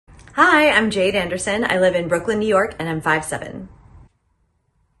Hi, I'm Jade Anderson. I live in Brooklyn, New York, and I'm 5'7".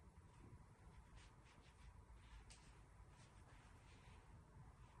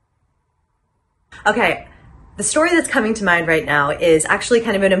 Okay, the story that's coming to mind right now is actually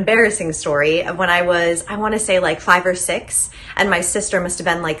kind of an embarrassing story of when I was, I want to say like 5 or 6, and my sister must have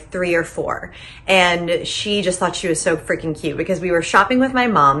been like 3 or 4. And she just thought she was so freaking cute because we were shopping with my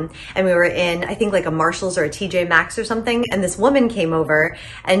mom and we were in, I think like a Marshall's or a TJ Maxx or something. And this woman came over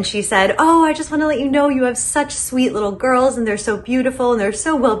and she said, "Oh, I just want to let you know you have such sweet little girls and they're so beautiful and they're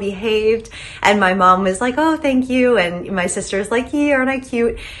so well behaved." And my mom was like, "Oh, thank you." And my sister's like, "Yeah, aren't I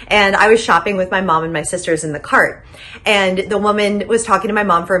cute?" And I was shopping with my mom and my sisters in the cart. And the woman was talking to my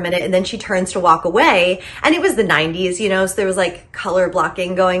mom for a minute and then she turns to walk away. And it was the 90s, you know, so there was like color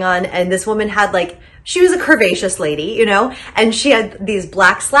blocking going on. And this woman had like, she was a curvaceous lady, you know, and she had these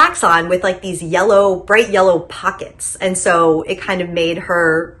black slacks on with like these yellow, bright yellow pockets. And so it kind of made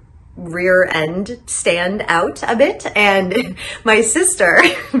her rear end stand out a bit. And my sister,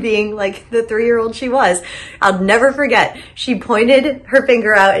 being like the 3-year-old she was, I'll never forget, she pointed her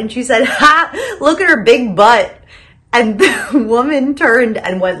finger out and she said, "Ha, look at her big butt." And the woman turned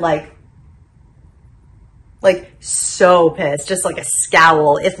and went like so pissed, just like a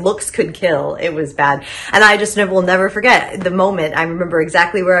scowl. If looks could kill, it was bad. And I just will never forget the moment. I remember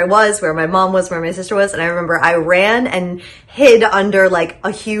exactly where I was, where my mom was, where my sister was. And I remember I ran and hid under like a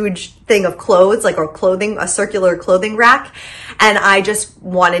huge thing of clothes, like a circular clothing rack. And I just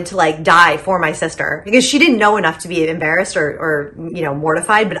wanted to like die for my sister because she didn't know enough to be embarrassed or, you know,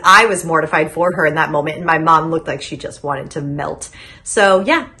 mortified, but I was mortified for her in that moment. And my mom looked like she just wanted to melt. So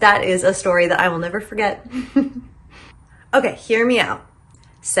yeah, that is a story that I will never forget. Okay, hear me out.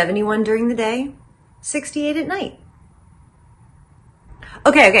 71 during the day, 68 at night.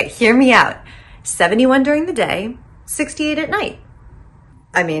 Okay, hear me out. 71 during the day, 68 at night.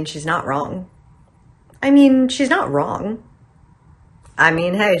 I mean, she's not wrong. Hey, she's not wrong.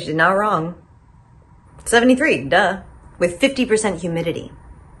 73, duh. With 50% humidity.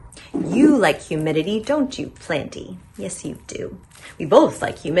 You like humidity, don't you, Planty? Yes, you do. We both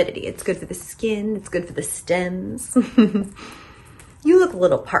like humidity. It's good for the skin. It's good for the stems. You look a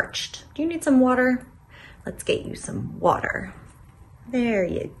little parched. Do you need some water? Let's get you some water. There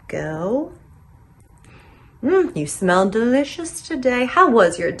you go. You smell delicious today. How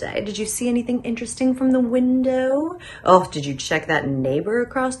was your day? Did you see anything interesting from the window? Oh, did you check that neighbor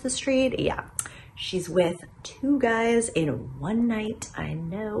across the street? Yeah. She's with 2 guys in one night. I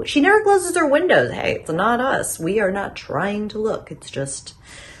know. She never closes her windows. Hey, it's not us. We are not trying to look. It's just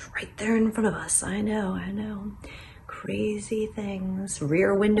right there in front of us. I know. Crazy things.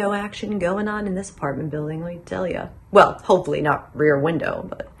 Rear window action going on in this apartment building, let me tell you. Well, hopefully not rear window,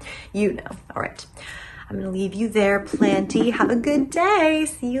 but you know. All right. I'm going to leave you there, Planty. Have a good day.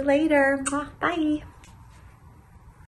 See you later. Bye.